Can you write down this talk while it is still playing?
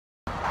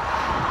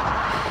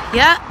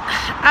Yeah,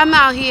 I'm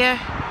out here.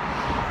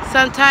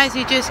 Sometimes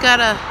you just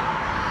gotta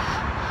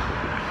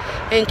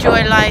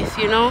enjoy life,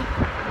 you know?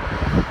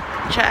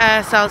 Try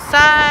ass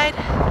outside.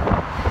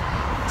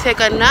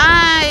 Take a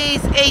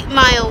nice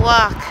 8-mile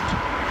walk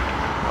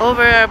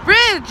over a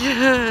bridge.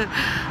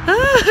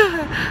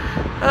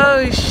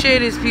 Oh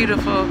shit, it's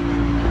beautiful.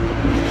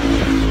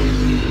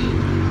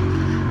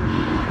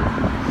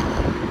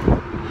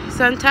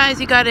 Sometimes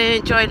you gotta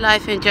enjoy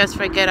life and just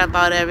forget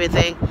about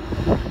everything.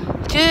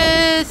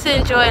 Just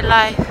enjoy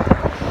life.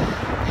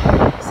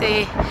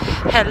 Say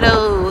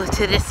hello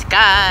to the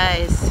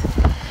skies.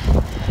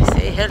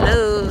 Say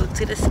hello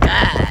to the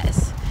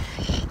skies.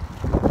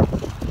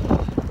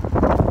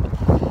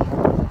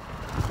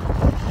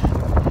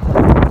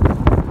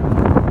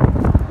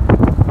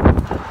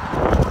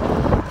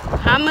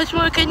 How much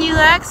more can you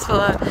ask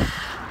for?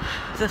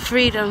 The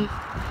freedom.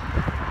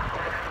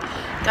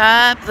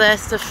 God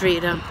bless the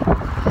freedom.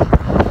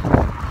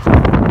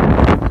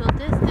 Social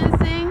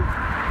distancing.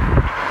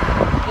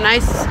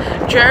 Nice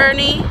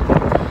journey.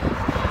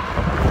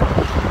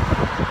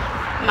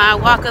 My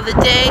walk of the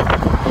day.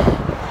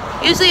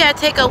 Usually I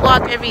take a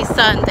walk every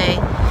Sunday.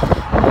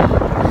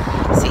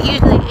 So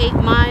usually 8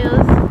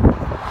 miles.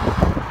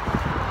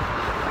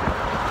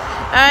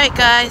 Alright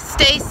guys,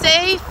 stay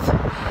safe.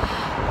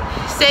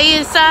 Stay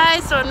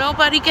inside so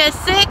nobody gets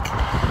sick.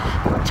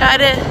 Try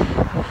to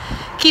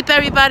keep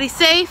everybody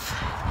safe.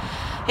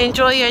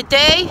 Enjoy your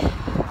day.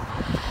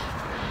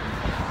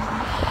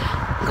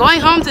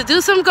 Going home to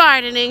do some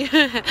gardening.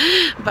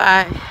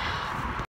 Bye.